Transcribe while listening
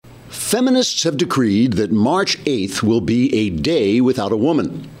Feminists have decreed that March 8th will be a day without a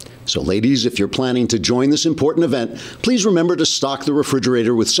woman. So, ladies, if you're planning to join this important event, please remember to stock the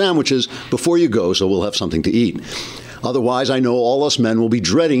refrigerator with sandwiches before you go so we'll have something to eat. Otherwise, I know all us men will be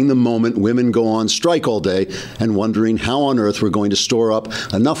dreading the moment women go on strike all day and wondering how on earth we're going to store up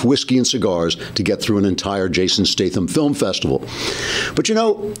enough whiskey and cigars to get through an entire Jason Statham film festival. But you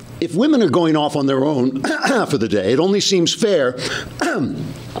know, if women are going off on their own for the day, it only seems fair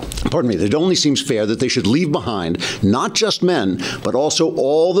it only seems fair that they should leave behind not just men, but also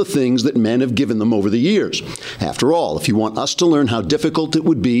all the things that men have given them over the years. After all, if you want us to learn how difficult it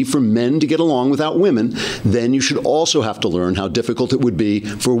would be for men to get along without women, then you should also have to learn how difficult it would be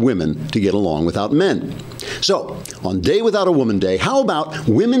for women to get along without men. So, on Day Without a Woman Day, how about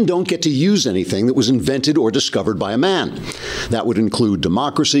women don't get to use anything that was invented or discovered by a man? That would include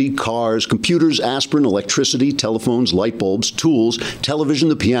democracy, cars, computers, aspirin, electricity, telephones, light bulbs, tools, television,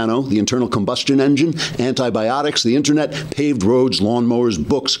 the piano, the internal combustion engine, antibiotics, the internet, paved roads, lawnmowers,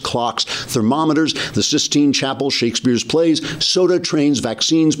 books, clocks, thermometers, the Sistine Chapel, Shakespeare's plays, soda, trains,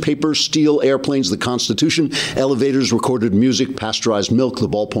 vaccines, paper, steel, airplanes, the Constitution, elevators, recorded music, pasteurized milk, the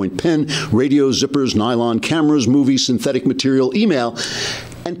ballpoint pen, radios, zippers, nylon cameras, movies, synthetic material, email,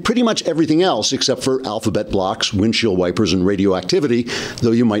 and pretty much everything else except for alphabet blocks, windshield wipers, and radioactivity,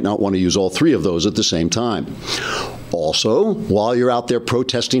 though you might not want to use all three of those at the same time. Also, while you're out there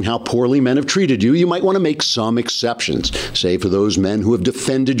protesting how poorly men have treated you, you might want to make some exceptions. Say for those men who have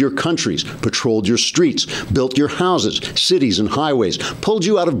defended your countries, patrolled your streets, built your houses, cities, and highways, pulled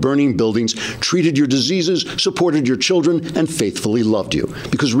you out of burning buildings, treated your diseases, supported your children, and faithfully loved you.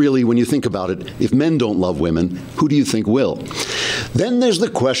 Because really, when you think about it, if men don't love women, who do you think will? Then there's the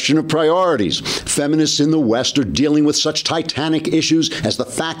question of priorities. Feminists in the West are dealing with such titanic issues as the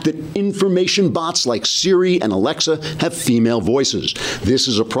fact that information bots like Siri and Alexa have female voices. This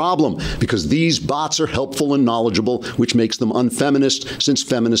is a problem because these bots are helpful and knowledgeable, which makes them unfeminist, since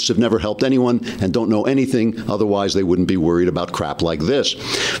feminists have never helped anyone and don't know anything, otherwise they wouldn't be worried about crap like this.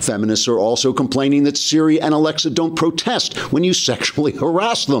 Feminists are also complaining that Siri and Alexa don't protest when you sexually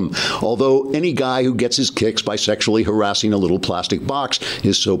harass them, although any guy who gets his kicks by sexually harassing a little plastic box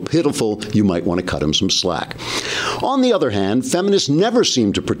is so pitiful you might want to cut him some slack. On the other hand, feminists never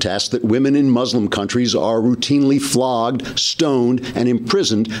seem to protest that women in Muslim countries are routinely flogged, stoned, and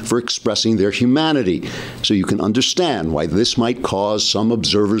imprisoned for expressing their humanity. So you can understand why this might cause some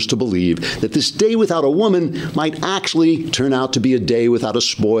observers to believe that this day without a woman might actually turn out to be a day without a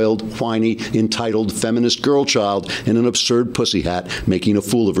spoiled, whiny, entitled feminist girl child in an absurd pussy hat making a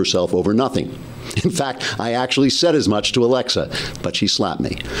fool of herself over nothing. In fact, I actually said as much to Alexa, but she slapped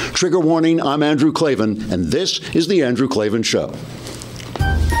me. Trigger warning, I'm Andrew Klavan, and this is The Andrew Klavan Show.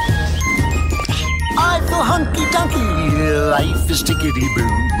 I feel hunky-dunky, life is tickety-boo.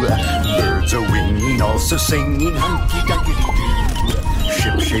 Birds are winging, also singing hunky-dunky-doo.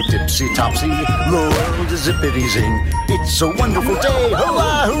 Ship-shaped, ipsy-topsy, the world is zippity-zing. It's a wonderful day,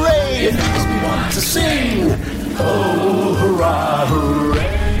 hurrah, hooray! It makes me want to sing. Oh, hurrah,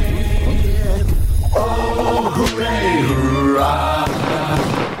 hooray! Oh, hooray, hurrah!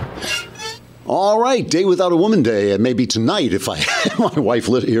 All right, Day Without a Woman Day, and maybe tonight if my wife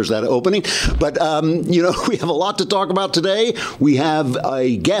hears that opening. But, we have a lot to talk about today. We have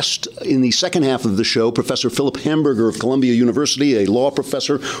a guest in the second half of the show, Professor Philip Hamburger of Columbia University, a law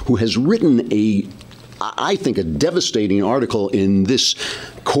professor who has written I think, a devastating article in this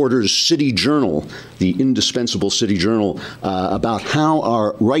quarter's City Journal, the indispensable City Journal, about how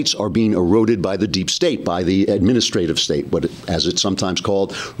our rights are being eroded by the deep state, by the administrative state, as it's sometimes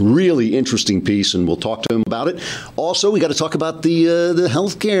called. Really interesting piece, and we'll talk to him about it. Also, we got to talk about the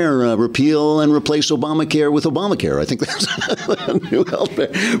health care, repeal and replace Obamacare with Obamacare. I think that's a new health care.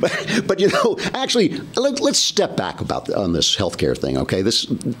 But actually, let's step back on this health care thing, okay? This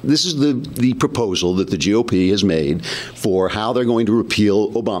is the proposal that the GOP has made for how they're going to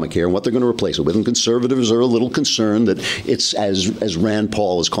repeal Obamacare and what they're going to replace it with. And conservatives are a little concerned that it's, as Rand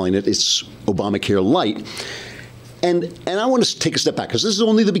Paul is calling it, it's Obamacare light. And I want to take a step back because this is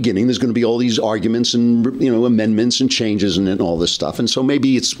only the beginning. There's going to be all these arguments and amendments and changes and all this stuff. And so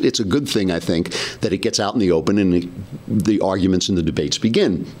maybe it's a good thing, I think, that it gets out in the open and the arguments and the debates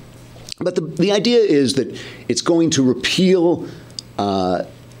begin. But the idea is that it's going to repeal.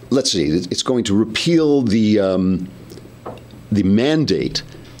 It's going to repeal the mandate,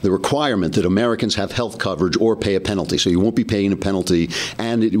 the requirement that Americans have health coverage or pay a penalty. So you won't be paying a penalty,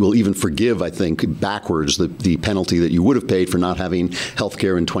 and it will even forgive, I think, backwards the penalty that you would have paid for not having health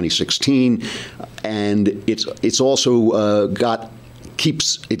care in 2016. And it's also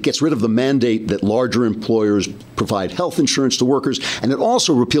gets rid of the mandate that larger employers provide health insurance to workers, and it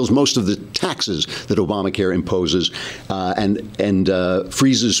also repeals most of the taxes that Obamacare imposes and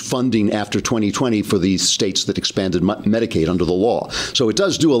freezes funding after 2020 for the states that expanded Medicaid under the law. So it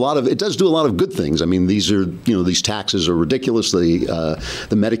does do a lot of good things. I mean, these taxes are ridiculous. The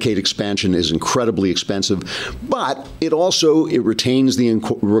Medicaid expansion is incredibly expensive, but it retains the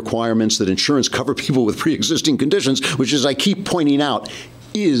requirements that insurance cover people with pre-existing conditions, which, as I keep pointing out,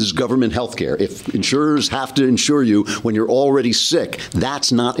 is government health care. If insurers have to insure you when you're already sick,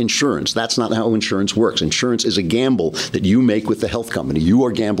 that's not insurance. That's not how insurance works. Insurance is a gamble that you make with the health company. You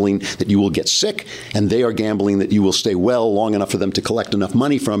are gambling that you will get sick, and they are gambling that you will stay well long enough for them to collect enough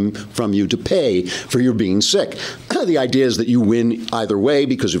money from you to pay for your being sick. The idea is that you win either way,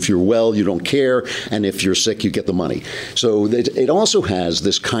 because if you're well, you don't care, and if you're sick, you get the money. So it also has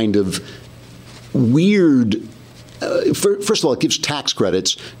this kind of weird. First of all, it gives tax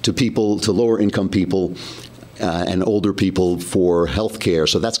credits to lower income people and older people for health care.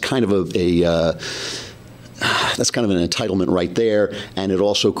 So that's kind of that's kind of an entitlement right there. And it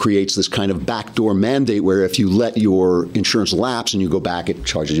also creates this kind of backdoor mandate where if you let your insurance lapse and you go back, it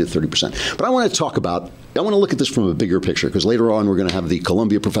charges you 30%. But I want to look at this from a bigger picture, because later on we're going to have the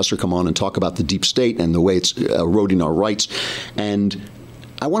Columbia professor come on and talk about the deep state and the way it's eroding our rights. And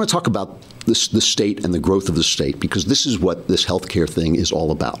I want to talk about the state and the growth of the state, because this is what this healthcare thing is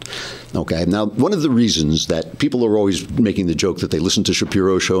all about. Okay. Now, one of the reasons that people are always making the joke that they listen to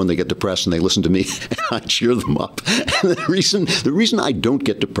Shapiro's show and they get depressed and they listen to me and I cheer them up. And the reason I don't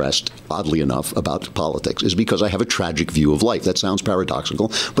get depressed, oddly enough, about politics is because I have a tragic view of life. That sounds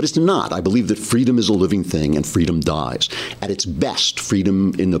paradoxical, but it's not. I believe that freedom is a living thing and freedom dies. At its best,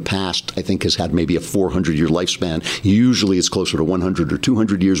 freedom in the past, I think, has had maybe a 400-year lifespan. Usually it's closer to 100 or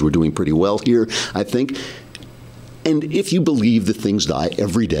 200 years. We're doing pretty well here, I think. And if you believe that things die,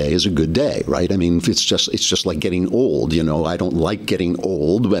 every day is a good day, right? I mean, it's just like getting old. You know, I don't like getting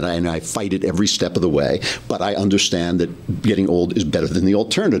old, and I fight it every step of the way. But I understand that getting old is better than the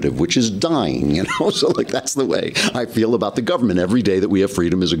alternative, which is dying. You know, so like that's the way I feel about the government. Every day that we have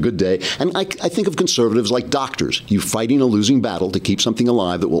freedom is a good day. And I think of conservatives like doctors. You're fighting a losing battle to keep something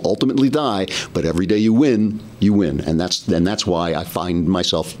alive that will ultimately die. But every day you win, and that's why I find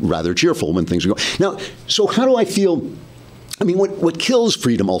myself rather cheerful when things are going. Now, so how do I feel? I mean, what kills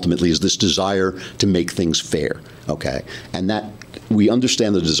freedom ultimately is this desire to make things fair, okay? And that we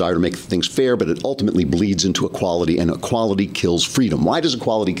understand the desire to make things fair, but it ultimately bleeds into equality, and equality kills freedom. Why does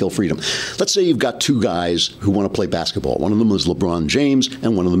equality kill freedom? Let's say you've got two guys who want to play basketball. One of them is LeBron James,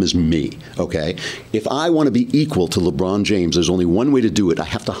 and one of them is me, okay? If I want to be equal to LeBron James, there's only one way to do it. I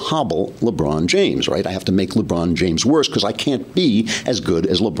have to hobble LeBron James, right? I have to make LeBron James worse, because I can't be as good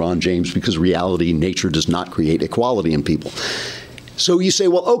as LeBron James, because reality, nature does not create equality in people. So you say,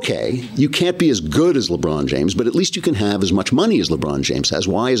 well, okay, you can't be as good as LeBron James, but at least you can have as much money as LeBron James has.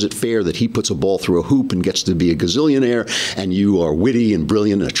 Why is it fair that he puts a ball through a hoop and gets to be a gazillionaire, and you are witty and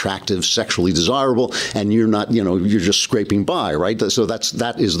brilliant and attractive, sexually desirable, and you're not, you're just scraping by, right? So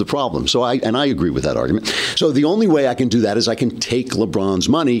that is the problem. So I agree with that argument. So the only way I can do that is I can take LeBron's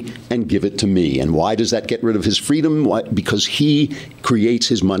money and give it to me. And why does that get rid of his freedom? Why? Because he creates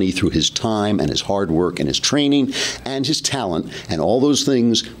his money through his time and his hard work and his training and his talent, and all those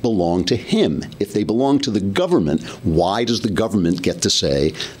things belong to him. If they belong to the government, why does the government get to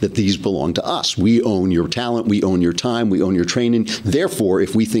say that these belong to us? We own your talent, we own your time, we own your training. Therefore,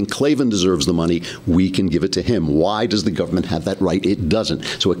 if we think Klavan deserves the money, we can give it to him. Why does the government have that right? It doesn't.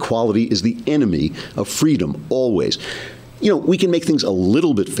 So equality is the enemy of freedom, always. We can make things a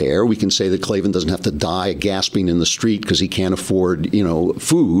little bit fair. We can say that Klavan doesn't have to die gasping in the street because he can't afford,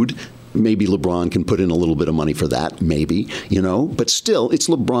 food. Maybe LeBron can put in a little bit of money for that, maybe, but still, it's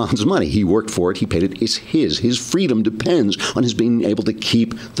LeBron's money. He worked for it. He paid it. It's his. His freedom depends on his being able to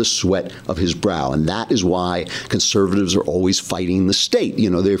keep the sweat of his brow. And that is why conservatives are always fighting the state.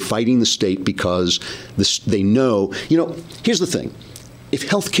 They're fighting the state because they know, here's the thing. If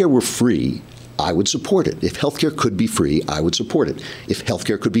healthcare were free, I would support it. If healthcare could be free, I would support it. If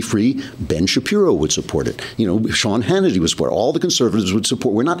healthcare could be free, Ben Shapiro would support it. Sean Hannity would support it. All the conservatives would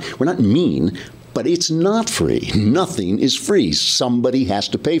support. We're not mean, but it's not free. Nothing is free. Somebody has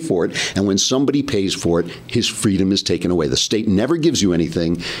to pay for it. And when somebody pays for it, his freedom is taken away. The state never gives you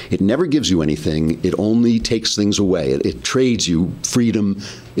anything. It never gives you anything. It only takes things away. It trades you freedom.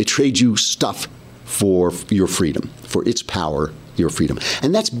 It trades you stuff for your freedom, for its power your freedom.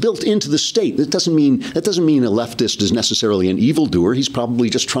 And that's built into the state. That doesn't mean a leftist is necessarily an evildoer. He's probably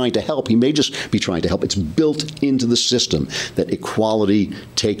just trying to help. He may just be trying to help. It's built into the system that equality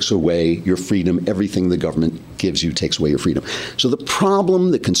takes away your freedom. Everything the government gives you takes away your freedom. So the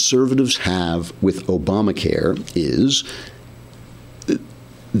problem that conservatives have with Obamacare is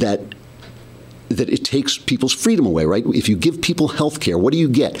that it takes people's freedom away, right? If you give people health care, what do you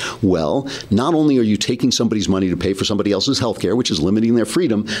get? Well, not only are you taking somebody's money to pay for somebody else's health care, which is limiting their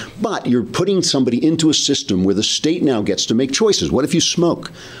freedom, but you're putting somebody into a system where the state now gets to make choices. What if you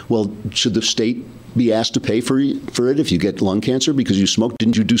smoke? Well, should the state be asked to pay for it if you get lung cancer because you smoked?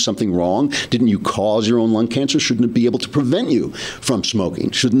 Didn't you do something wrong? Didn't you cause your own lung cancer? Shouldn't it be able to prevent you from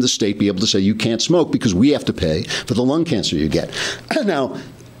smoking? Shouldn't the state be able to say you can't smoke because we have to pay for the lung cancer you get? Now,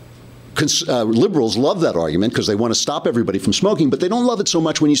 liberals love that argument because they want to stop everybody from smoking, but they don't love it so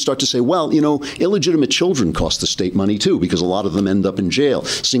much when you start to say, well, illegitimate children cost the state money too, because a lot of them end up in jail.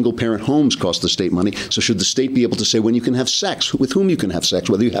 Single-parent homes cost the state money. So should the state be able to say when you can have sex, with whom you can have sex,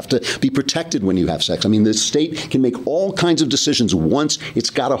 whether you have to be protected when you have sex? I mean, the state can make all kinds of decisions once it's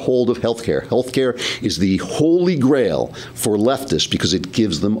got a hold of health care. Health care is the holy grail for leftists because it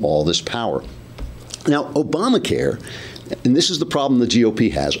gives them all this power. Now, Obamacare, and this is the problem the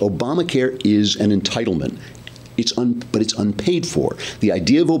GOP has. Obamacare is an entitlement. But it's unpaid for. The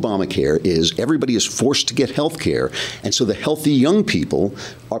idea of Obamacare is everybody is forced to get health care, and so the healthy young people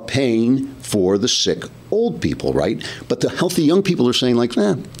are paying for the sick old people, right? But the healthy young people are saying, like,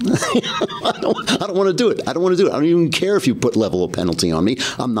 I don't want to do it. I don't want to do it. I don't even care if you put level of penalty on me.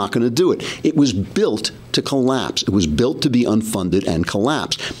 I'm not going to do it. It was built to collapse. It was built to be unfunded and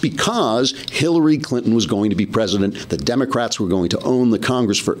collapse because Hillary Clinton was going to be president. The Democrats were going to own the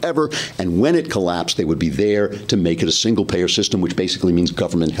Congress forever. And when it collapsed, they would be there to make it a single-payer system, which basically means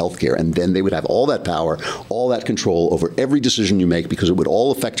government health care. And then they would have all that power, all that control over every decision you make because it would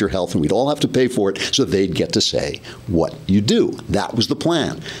all affect your health and we'd all have to pay for it, so they'd get to say what you do. That was the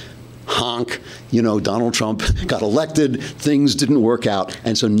plan. Honk, Donald Trump got elected, things didn't work out,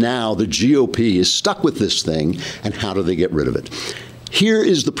 and so now the GOP is stuck with this thing, and how do they get rid of it? Here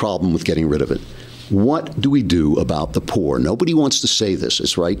is the problem with getting rid of it. What do we do about the poor? Nobody wants to say this,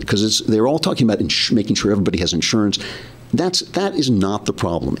 is right, because they're all talking about making sure everybody has insurance. That is not the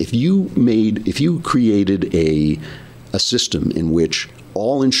problem. If you created a system in which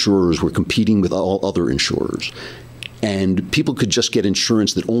all insurers were competing with all other insurers, and people could just get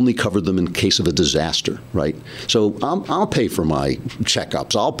insurance that only covered them in case of a disaster, right? So I'll pay for my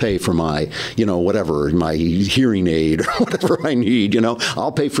checkups. I'll pay for my, whatever, my hearing aid or whatever I need,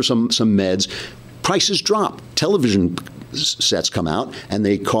 I'll pay for some meds. Prices drop. Television sets come out and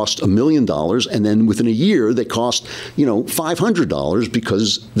they cost $1 million, and then within a year they cost $500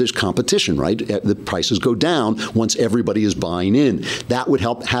 because there's competition, right? The prices go down once everybody is buying in. That would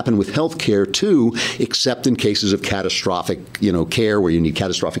happen with health care too, except in cases of catastrophic care where you need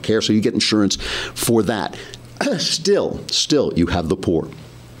catastrophic care, so you get insurance for that. Still you have the poor.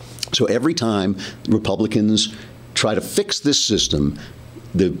 So every time Republicans try to fix this system,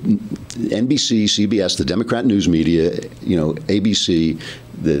 the NBC, CBS, the Democrat news media, ABC,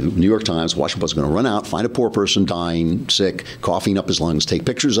 the New York Times, Washington Post is going to run out, find a poor person dying, sick, coughing up his lungs, take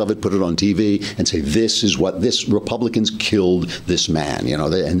pictures of it, put it on TV, and say, this Republicans killed this man,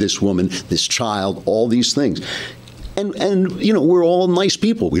 and this woman, this child, all these things. And we're all nice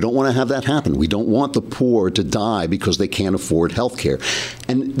people. We don't want to have that happen. We don't want the poor to die because they can't afford health care.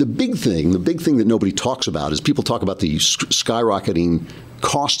 And the big thing that nobody talks about is people talk about the skyrocketing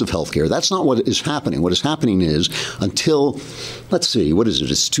cost of health care. That's not what is happening. What is happening is until, let's see, what is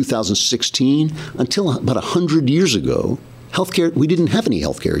it? It's 2016. Until about 100 years ago, healthcare, we didn't have any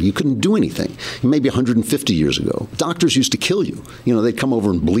healthcare. You couldn't do anything. Maybe 150 years ago, doctors used to kill you. They'd come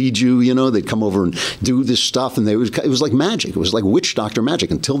over and bleed you. They'd come over and do this stuff, and it was like magic. It was like witch doctor magic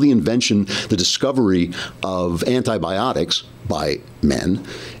until the discovery of antibiotics by men,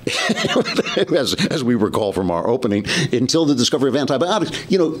 as we recall from our opening, until the discovery of antibiotics,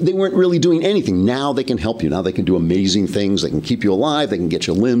 they weren't really doing anything. Now they can help you. Now they can do amazing things. They can keep you alive. They can get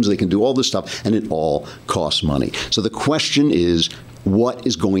your limbs. They can do all this stuff, and it all costs money. So the question is, what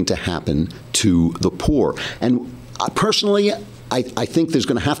is going to happen to the poor? And personally, I think there's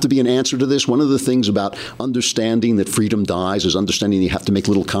going to have to be an answer to this. One of the things about understanding that freedom dies is understanding you have to make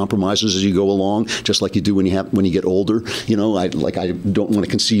little compromises as you go along, just like you do when you get older. I don't want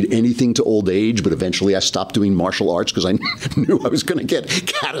to concede anything to old age, but eventually I stopped doing martial arts because I knew I was going to get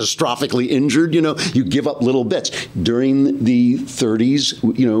catastrophically injured. You give up little bits. During the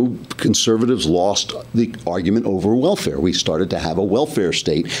 30s, conservatives lost the argument over welfare. We started to have a welfare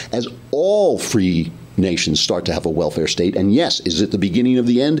state as all free nations start to have a welfare state. And yes, is it the beginning of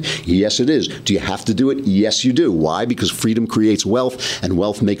the end? Yes, it is. Do you have to do it? Yes, you do. Why? Because freedom creates wealth, and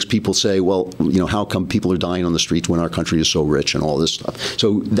wealth makes people say, well, how come people are dying on the streets when our country is so rich and all this stuff?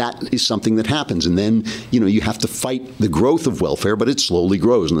 So that is something that happens. And then, you have to fight the growth of welfare, but it slowly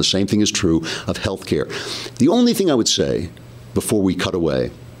grows. And the same thing is true of healthcare. The only thing I would say before we cut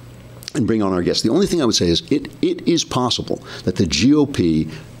away and bring on our guests, the only thing I would say is it is possible that the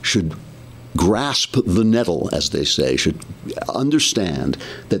GOP should grasp the nettle, as they say, should understand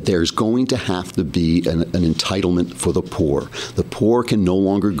that there's going to have to be an entitlement for the poor. The poor can no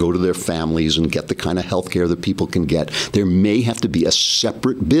longer go to their families and get the kind of health care that people can get. There may have to be a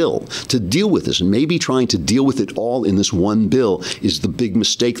separate bill to deal with this, and maybe trying to deal with it all in this one bill is the big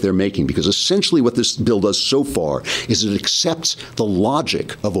mistake they're making, because essentially what this bill does so far is it accepts the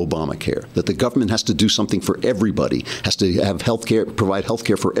logic of Obamacare, that the government has to do something for everybody, has to have health care, provide health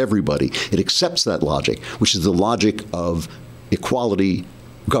care for everybody. It accepts that logic, which is the logic of equality,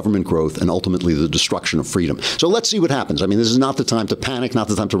 government growth, and ultimately the destruction of freedom. So let's see what happens. I mean, this is not the time to panic, not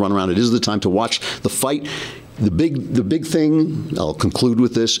the time to run around. It is the time to watch the fight. The big thing, I'll conclude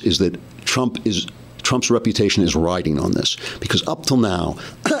with this, is that Trump's reputation is riding on this, because up till now,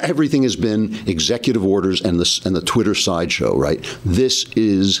 everything has been executive orders and the Twitter sideshow, right? This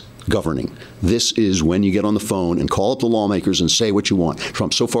is governing. This is when you get on the phone and call up the lawmakers and say what you want.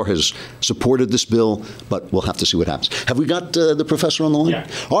 Trump so far has supported this bill, but we'll have to see what happens. Have we got the professor on the line? Yeah.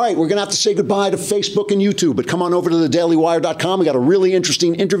 All right, we're going to have to say goodbye to Facebook and YouTube, but come on over to thedailywire.com. We got a really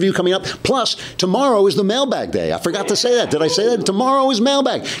interesting interview coming up. Plus, tomorrow is the mailbag day. I forgot to say that. Did I say that? Tomorrow is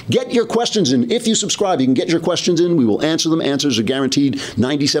mailbag. Get your questions in. If you subscribe, you can get your questions in. We will answer them. Answers are guaranteed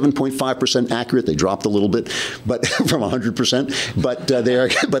 97.5% accurate. They dropped a little bit, but from 100%, but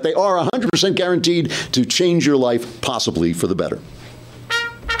they are 100% guaranteed to change your life, possibly for the better.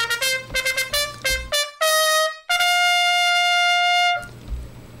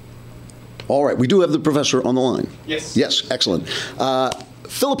 All right, we do have the professor on the line. Yes. Yes, excellent.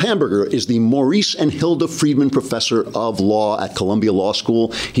 Philip Hamburger is the Maurice and Hilda Friedman Professor of Law at Columbia Law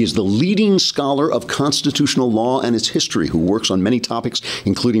School. He is the leading scholar of constitutional law and its history, who works on many topics,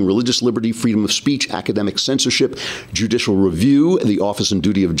 including religious liberty, freedom of speech, academic censorship, judicial review, the office and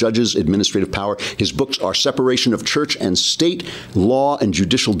duty of judges, administrative power. His books are Separation of Church and State, Law and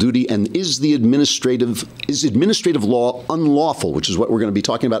Judicial Duty, and Is Administrative Law Unlawful, which is what we're going to be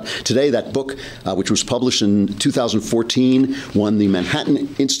talking about today. That book, which was published in 2014, won the Manhattan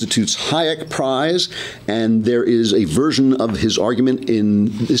Institute's Hayek Prize, and there is a version of his argument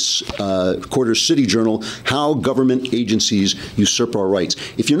in this quarter's City Journal, How Government Agencies Usurp Our Rights.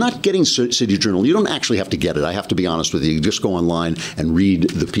 If you're not getting City Journal, you don't actually have to get it. I have to be honest with you. You just go online and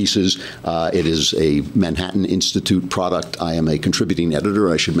read the pieces. It is a Manhattan Institute product. I am a contributing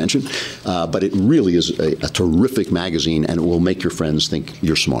editor, I should mention, but it really is a terrific magazine, and it will make your friends think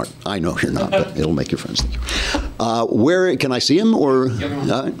you're smart. I know you're not, but it'll make your friends think. Where can I see him? Or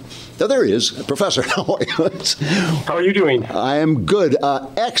oh, there he is. Professor, how are you? How are you doing? I am good.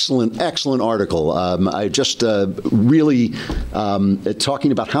 Excellent article. I just really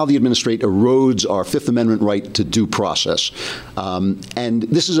talking about how the administrator erodes our Fifth Amendment right to due process. And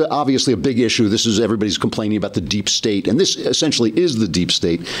this is obviously a big issue. Everybody's complaining about the deep state, and this essentially is the deep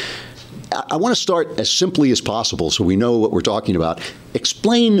state. I want to start as simply as possible so we know what we're talking about.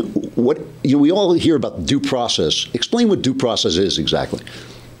 Explain what, we all hear about due process. Explain what due process is exactly.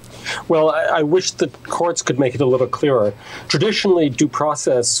 Well, I wish the courts could make it a little clearer. Traditionally, due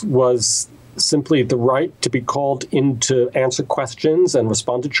process was simply the right to be called in to answer questions and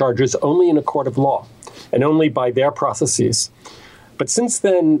respond to charges only in a court of law and only by their processes. But since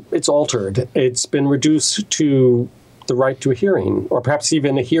then, it's altered. It's been reduced to the right to a hearing, or perhaps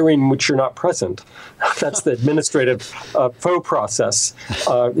even a hearing in which you're not present. That's the administrative faux process,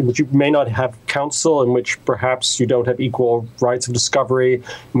 in which you may not have counsel, in which perhaps you don't have equal rights of discovery,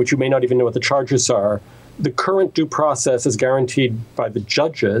 in which you may not even know what the charges are. The current due process is guaranteed by the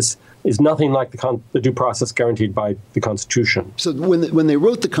judges is nothing like the due process guaranteed by the Constitution. So when they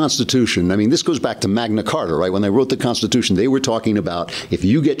wrote the Constitution, I mean, this goes back to Magna Carta, right? When they wrote the Constitution, they were talking about if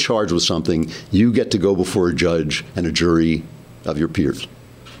you get charged with something, you get to go before a judge and a jury of your peers.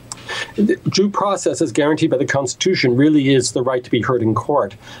 Due process, as guaranteed by the Constitution, really is the right to be heard in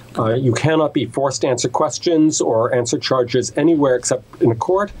court. You cannot be forced to answer questions or answer charges anywhere except in a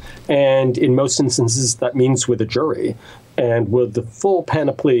court, and in most instances that means with a jury. and with the full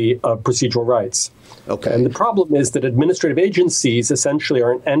panoply of procedural rights. Okay. And the problem is that administrative agencies essentially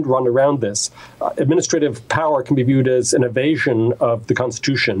are an end run around this. Administrative power can be viewed as an evasion of the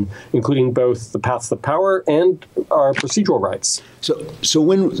Constitution, including both the paths of power and our procedural rights. So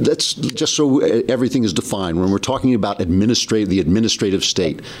when that's just so everything is defined, when we're talking about the administrative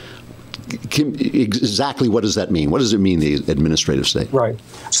state, exactly what does that mean? What does it mean, the administrative state? Right.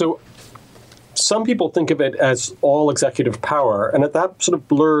 So some people think of it as all executive power, and that sort of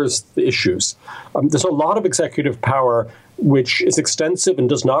blurs the issues. There's a lot of executive power which is extensive and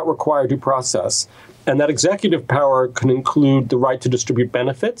does not require due process. And that executive power can include the right to distribute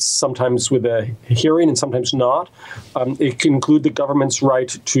benefits, sometimes with a hearing and sometimes not. It can include the government's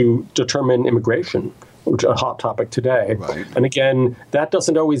right to determine immigration, which is a hot topic today. Right. And again, that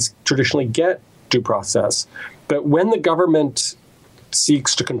doesn't always traditionally get due process. But when the government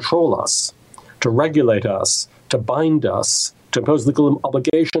seeks to control us, to regulate us, to bind us, to impose legal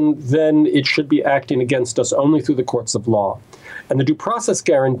obligation, then it should be acting against us only through the courts of law. And the due process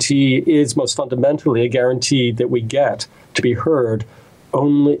guarantee is most fundamentally a guarantee that we get to be heard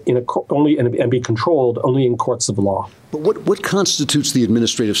only and be controlled only in courts of law. But what constitutes the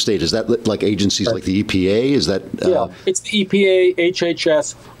administrative state? Is that like agencies like the EPA? Is that yeah, it's the EPA,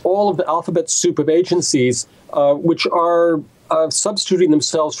 HHS, all of the alphabet soup of agencies which are substituting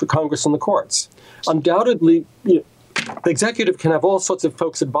themselves for Congress and the courts. Undoubtedly, the executive can have all sorts of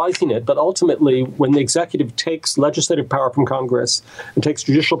folks advising it, but ultimately, when the executive takes legislative power from Congress and takes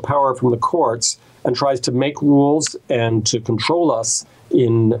judicial power from the courts and tries to make rules and to control us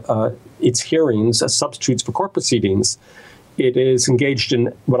in its hearings as substitutes for court proceedings, it is engaged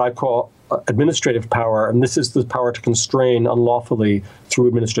in what I call administrative power, and this is the power to constrain unlawfully through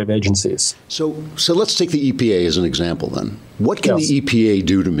administrative agencies. So let's take the EPA as an example then. What can the EPA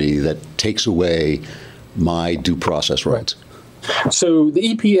do to me that takes away my due process rights? Right. So the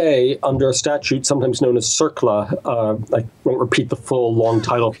EPA, under a statute sometimes known as CERCLA, I won't repeat the full long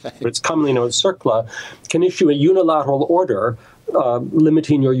title, but it's commonly known as CERCLA, can issue a unilateral order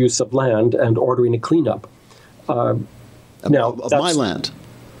limiting your use of land and ordering a cleanup. Of my land?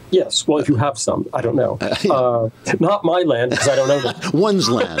 Yes. Well, if you have some, I don't know. Not my land, because I don't know that. One's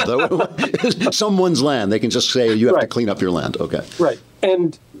land. Someone's land. They can just say, you have to clean up your land. Okay. Right.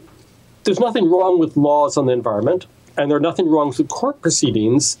 And there's nothing wrong with laws on the environment, and there's nothing wrong with court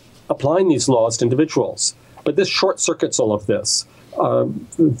proceedings applying these laws to individuals. But this short-circuits all of this.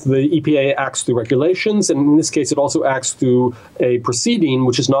 The EPA acts through regulations, and in this case, it also acts through a proceeding,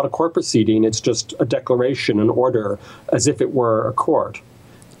 which is not a court proceeding. It's just a declaration, an order, as if it were a court.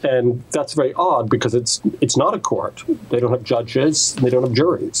 And that's very odd because it's not a court. They don't have judges, and they don't have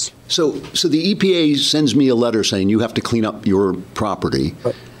juries. So the EPA sends me a letter saying you have to clean up your property.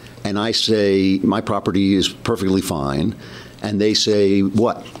 Right. And I say my property is perfectly fine. And they say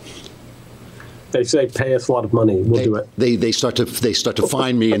what? They say pay us a lot of money. We'll do it. They start to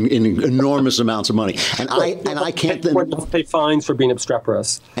fine me in enormous amounts of money. And I can't then pay fines for being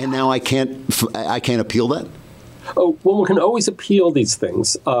obstreperous. And now I can't appeal that? Oh, well, one can always appeal these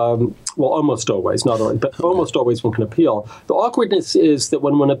things. Well, almost always, not always, but almost always one can appeal. The awkwardness is that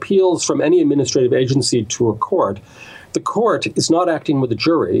when one appeals from any administrative agency to a court, the court is not acting with a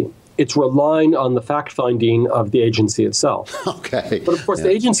jury. It's relying on the fact-finding of the agency itself. Okay. But, of course, the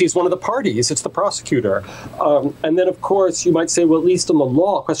agency is one of the parties. It's the prosecutor. And then, of course, you might say, well, at least on the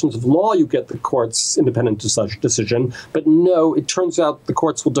law, questions of law, you get the court's independent decision. But no, it turns out the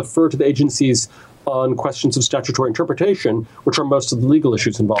courts will defer to the agencies on questions of statutory interpretation, which are most of the legal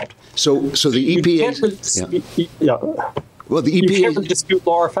issues involved. So the EPA... Well, the EPA... You can't really dispute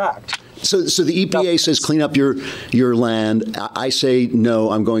law or fact. So the EPA says clean up your land. I say no.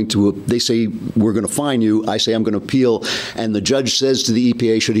 I'm going to. They say we're going to fine you. I say I'm going to appeal. And the judge says to the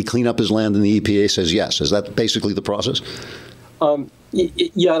EPA, should he clean up his land? And the EPA says yes. Is that basically the process?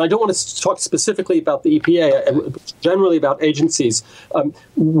 Yeah, and I don't want to talk specifically about the EPA, generally about agencies.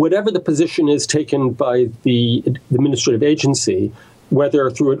 Whatever the position is taken by the administrative agency, whether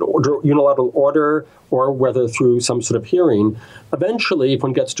through an unilateral order or whether through some sort of hearing, eventually, if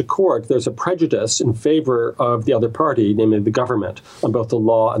one gets to court, there's a prejudice in favor of the other party, namely the government, on both the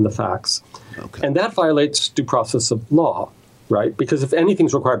law and the facts. Okay. And that violates due process of law, right? Because if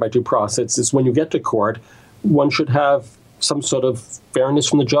anything's required by due process, it's when you get to court, one should have some sort of fairness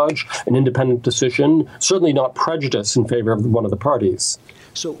from the judge, an independent decision, certainly not prejudice in favor of one of the parties.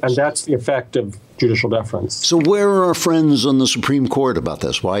 And that's the effect of judicial deference. So where are our friends on the Supreme Court about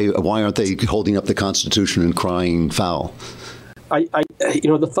this? Why aren't they holding up the Constitution and crying foul?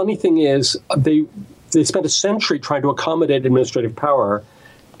 The funny thing is they spent a century trying to accommodate administrative power,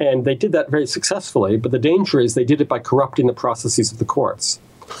 And they did that very successfully, but the danger is they did it by corrupting the processes of the courts.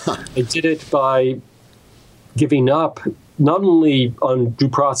 They did it by giving up not only on due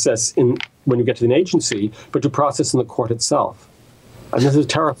process when you get to an agency, but due process in the court itself. And this is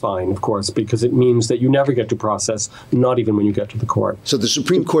terrifying, of course, because it means that you never get due process, not even when you get to the court. So the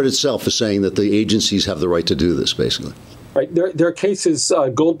Supreme Court itself is saying that the agencies have the right to do this, basically. Right. There are cases,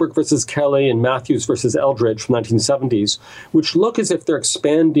 Goldberg versus Kelly and Matthews versus Eldridge from 1970s, which look as if they're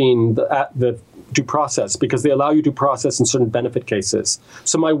expanding the due process because they allow you due process in certain benefit cases.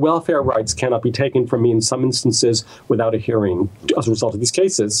 So my welfare rights cannot be taken from me in some instances without a hearing as a result of these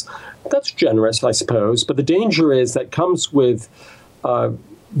cases. That's generous, I suppose. But the danger is that comes with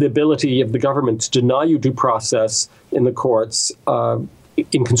the ability of the government to deny you due process in the courts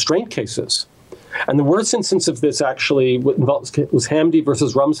in constraint cases. And the worst instance of this actually was Hamdi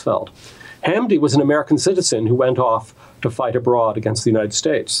versus Rumsfeld. Hamdi was an American citizen who went off to fight abroad against the United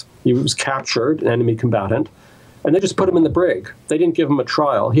States. He was captured, an enemy combatant, and they just put him in the brig. They didn't give him a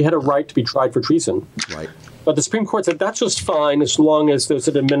trial. He had a right to be tried for treason. Right. But the Supreme Court said that's just fine as long as there's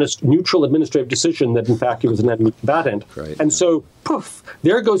an neutral administrative decision that, in fact, he was an enemy combatant. Right. And so, poof,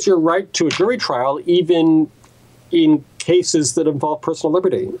 there goes your right to a jury trial, even in cases that involve personal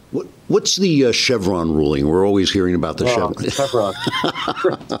liberty. What's the Chevron ruling? We're always hearing about the Chevron.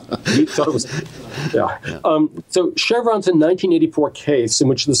 You thought it was, yeah. So Chevron's a 1984 case in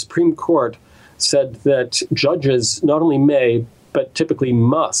which the Supreme Court said that judges not only may, but typically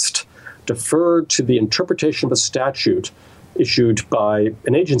must defer to the interpretation of a statute issued by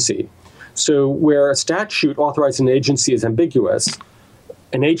an agency. So where a statute authorizing an agency is ambiguous,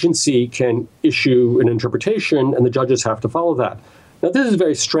 an agency can issue an interpretation, and the judges have to follow that. Now, this is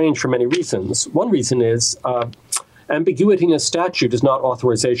very strange for many reasons. One reason is ambiguity in a statute is not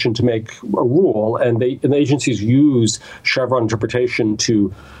authorization to make a rule, and the agencies use Chevron interpretation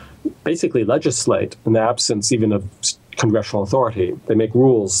to basically legislate in the absence even of congressional authority. They make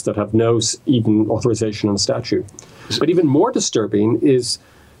rules that have no even authorization in the statute. But even more disturbing is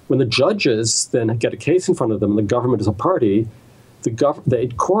when the judges then get a case in front of them and the government is a party,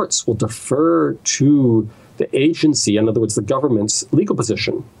 the courts will defer to the agency, in other words, the government's legal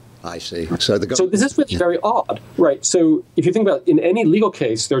position. I see. So this is really very odd, right? So if you think about it, in any legal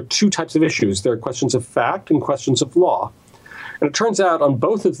case, there are two types of issues. There are questions of fact and questions of law. And it turns out on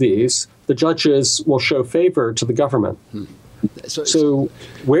both of these, the judges will show favor to the government. So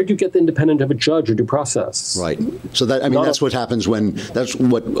where do you get the independent of a judge or due process? Right. So that's what happens that's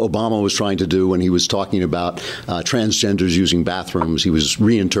what Obama was trying to do when he was talking about transgenders using bathrooms. He was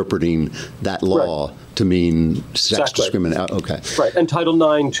reinterpreting that law to mean sex discrimination. Okay. Right. And Title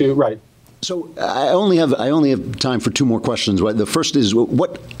IX too. Right. So I only have time for two more questions. The first is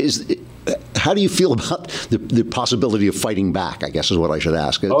how do you feel about the possibility of fighting back, I guess is what I should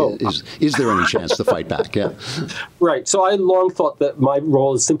ask. Is there any chance to fight back? Yeah. Right. So I long thought that my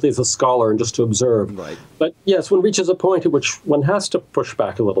role is simply as a scholar and just to observe. Right. But yes, one reaches a point at which one has to push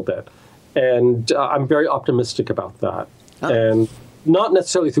back a little bit. And I'm very optimistic about that. And not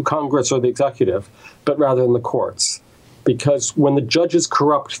necessarily through Congress or the executive, but rather in the courts. Because when the judges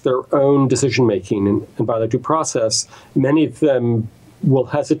corrupt their own decision-making and by their due process, many of them will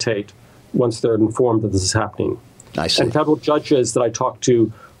hesitate once they're informed that this is happening. I see. And federal judges that I talk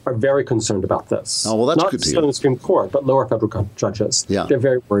to are very concerned about this. Oh, well, that's not good to just hear. in the Supreme Court, but lower federal judges. Yeah. They're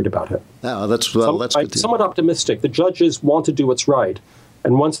very worried about it. Oh, that's good to hear. Somewhat optimistic. The judges want to do what's right.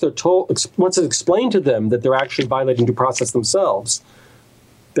 And once it's explained to them that they're actually violating due process themselves,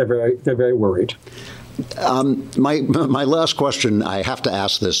 they're very worried. My last question, I have to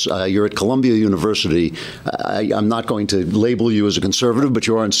ask this. You're at Columbia University. I'm not going to label you as a conservative, but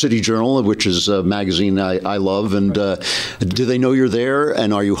you are in City Journal, which is a magazine I love. And do they know you're there?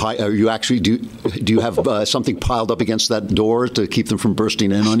 And are you actually do you have something piled up against that door to keep them from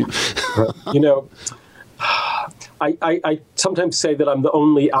bursting in on you? You know, I sometimes say that I'm the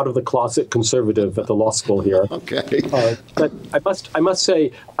only out-of-the-closet conservative at the law school here. Okay. But I must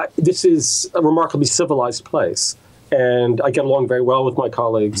say, this is a remarkably civilized place, and I get along very well with my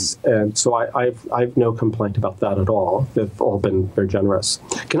colleagues, and so I have no complaint about that at all. They've all been very generous.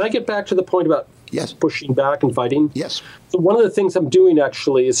 Can I get back to the point about pushing back and fighting? Yes. So one of the things I'm doing,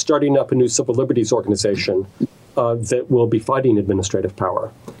 actually, is starting up a new civil liberties organization that will be fighting administrative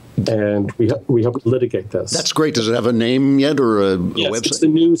power. And we hope to litigate this. That's great. Does it have a name yet or a website? It's the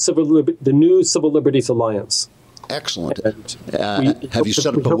new Civil Liberties Alliance. Excellent. And have you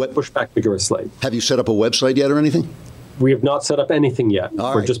set up a push back vigorously? Have you set up a website yet or anything? We have not set up anything yet.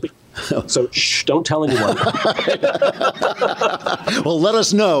 All We're right. just so shh, don't tell anyone. Well, let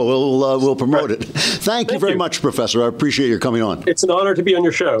us know. We'll promote it. Thank you very much, Professor. I appreciate your coming on. It's an honor to be on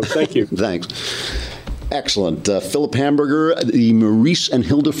your show. Thank you. Thanks. Excellent. Philip Hamburger, the Maurice and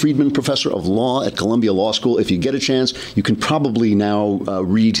Hilda Friedman Professor of Law at Columbia Law School. If you get a chance, you can probably now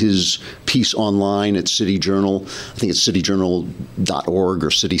read his piece online at City Journal. I think it's cityjournal.org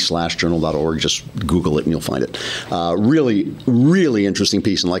or city/journal.org. Just Google it and you'll find it. Really, really interesting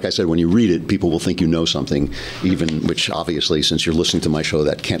piece. And like I said, when you read it, people will think you know something, even, which obviously, since you're listening to my show,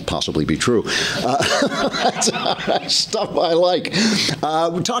 that can't possibly be true. That's stuff I like.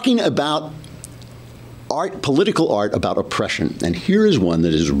 We're talking about political art about oppression. And here is one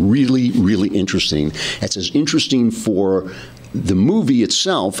that is really, really interesting. It's as interesting for the movie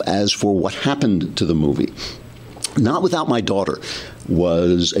itself as for what happened to the movie. Not Without My Daughter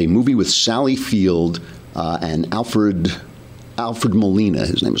was a movie with Sally Field and Alfred Molina,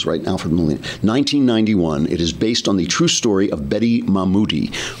 his name is right, Alfred Molina, 1991. It is based on the true story of Betty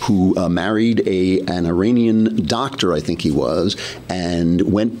Mahmoudi, who married an Iranian doctor, I think he was,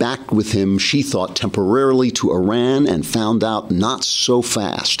 and went back with him, she thought, temporarily to Iran, and found out not so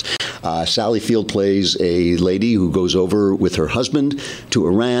fast. Sally Field plays a lady who goes over with her husband to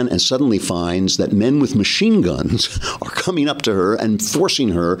Iran and suddenly finds that men with machine guns are coming up to her and forcing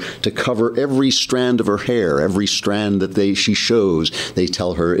her to cover every strand of her hair, every strand that she shows, they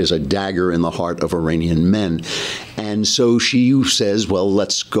tell her, is a dagger in the heart of Iranian men. And so she says, well,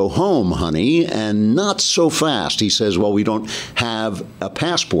 let's go home, honey. And not so fast. He says, well, we don't have a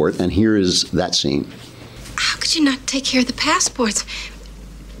passport. And here is that scene. How could you not take care of the passports?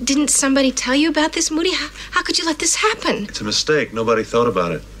 Didn't somebody tell you about this, Moody? How could you let this happen? It's a mistake. Nobody thought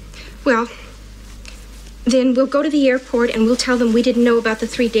about it. Well, then we'll go to the airport and we'll tell them we didn't know about the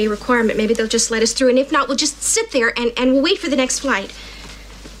 3-day requirement. Maybe they'll just let us through. And if not, we'll just sit there and we'll wait for the next flight.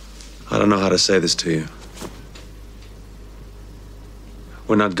 I don't know how to say this to you.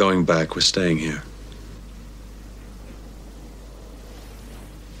 We're not going back. We're staying here.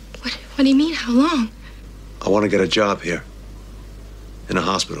 What do you mean? How long? I want to get a job here. In a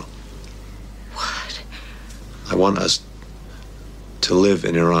hospital. What? I want us to live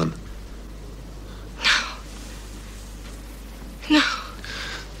in Iran. No.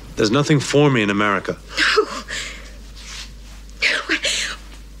 There's nothing for me in America. No.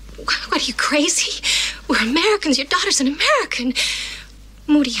 What, are you crazy? We're Americans. Your daughter's an American.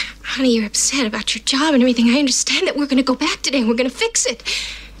 Moody, honey, you're upset about your job and everything. I understand that. We're going to go back today and we're going to fix it.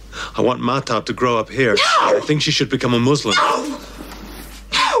 I want Mahtab to grow up here. No! I think she should become a Muslim. No!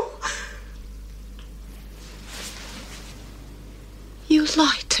 No! You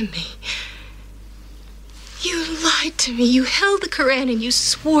lied to me. You lied to me. You held the Koran and you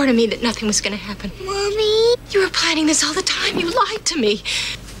swore to me that nothing was going to happen. Mommy? You were planning this all the time. You lied to me.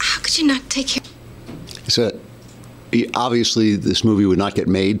 How could you not take care? So, obviously, this movie would not get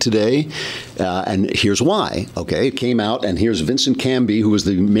made today, and here's why. Okay, it came out, and here's Vincent Canby, who was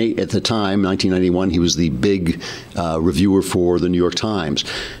at the time, 1991, he was the big reviewer for the New York Times.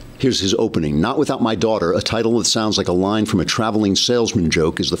 Here's his opening. Not Without My Daughter, a title that sounds like a line from a traveling salesman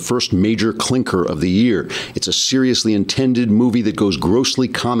joke, is the first major clinker of the year. It's a seriously intended movie that goes grossly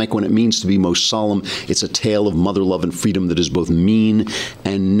comic when it means to be most solemn. It's a tale of mother love and freedom that is both mean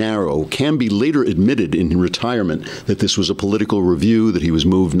and narrow. Canby later admitted in retirement that this was a political review, that he was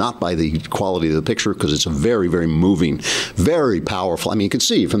moved not by the quality of the picture, because it's a very, very moving, very powerful. I mean, you can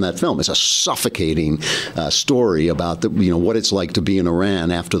see from that film, it's a suffocating story about what it's like to be in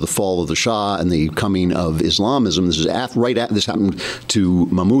Iran after the fall of the Shah and the coming of Islamism. This happened to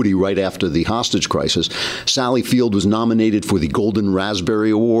Mahmoudi right after the hostage crisis. Sally Field was nominated for the Golden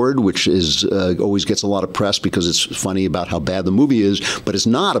Raspberry Award, which is always gets a lot of press because it's funny about how bad the movie is, but it's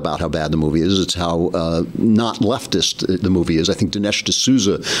not about how bad the movie is. It's how not leftist the movie is. I think Dinesh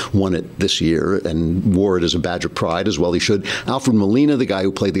D'Souza won it this year and wore it as a badge of pride, as well he should. Alfred Molina, the guy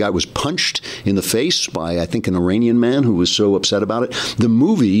who played the guy, was punched in the face by, I think, an Iranian man who was so upset about it. The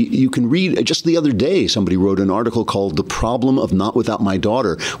movie, you can read, just the other day, somebody wrote an article called The Problem of Not Without My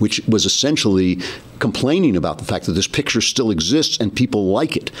Daughter, which was essentially complaining about the fact that this picture still exists and people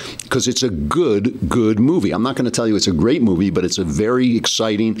like it because it's a good movie. I'm not going to tell you it's a great movie, but it's a very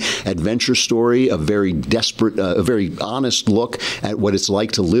exciting adventure story, a very desperate, a very honest look at what it's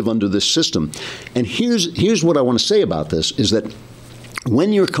like to live under this system. And here's what I want to say about this, is that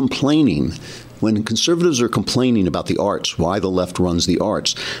when you're complaining when conservatives are complaining about the arts, why the left runs the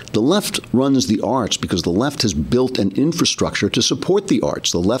arts, the left runs the arts because the left has built an infrastructure to support the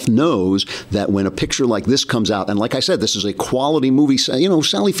arts. The left knows that when a picture like this comes out, and like I said, this is a quality movie. You know,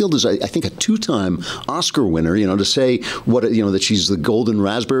 Sally Field is, I think, a 2-time Oscar winner. You know, to say that she's the Golden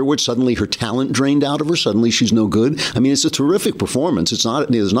Raspberry Award, suddenly her talent drained out of her, suddenly she's no good. I mean, it's a terrific performance.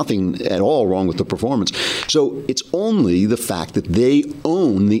 There's nothing at all wrong with the performance. So it's only the fact that they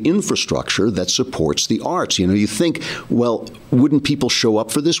own the infrastructure that supports the arts. You know, you think, well, wouldn't people show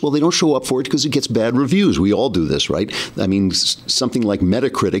up for this? Well, they don't show up for it because it gets bad reviews. We all do this, right? I mean, something like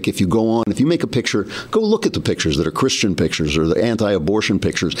Metacritic, if you make a picture, go look at the pictures that are Christian pictures or the anti-abortion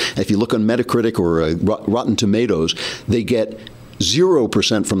pictures. If you look on Metacritic or Rotten Tomatoes, they get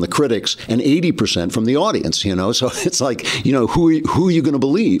 0% from the critics and 80% from the audience, you know. So it's like, you know, who are you going to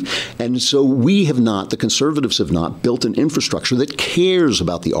believe? And so the conservatives have not built an infrastructure that cares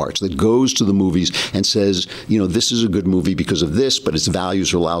about the arts, that goes to the movies and says, you know, this is a good movie because of this, but its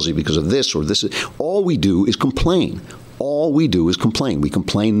values are lousy because of this or this. All we do is complain. All we do is complain. We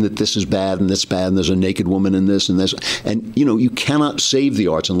complain that this is bad and this bad and there's a naked woman in this and this. And, you know, you cannot save the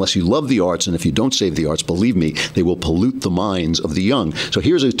arts unless you love the arts. And if you don't save the arts, believe me, they will pollute the minds of the young. So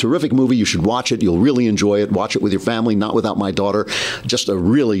here's a terrific movie. You should watch it. You'll really enjoy it. Watch it with your family, not without my daughter. Just a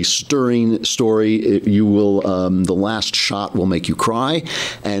really stirring story. The last shot will make you cry.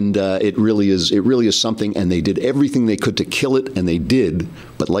 And it really is something. And they did everything they could to kill it. And they did.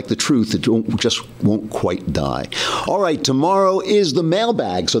 But like the truth, it just won't quite die. All right. Tomorrow is the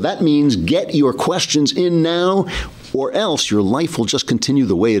mailbag, so that means get your questions in now, or else your life will just continue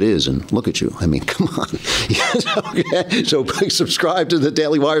the way it is. And look at you. I mean, come on. Okay. So subscribe to the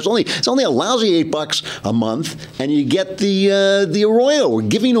Daily Wire. It's only a lousy $8 a month, and you get the Arroyo. We're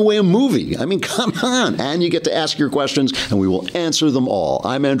giving away a movie. I mean, come on. And you get to ask your questions, and we will answer them all.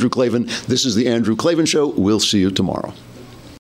 I'm Andrew Klavan. This is The Andrew Klavan Show. We'll see you tomorrow.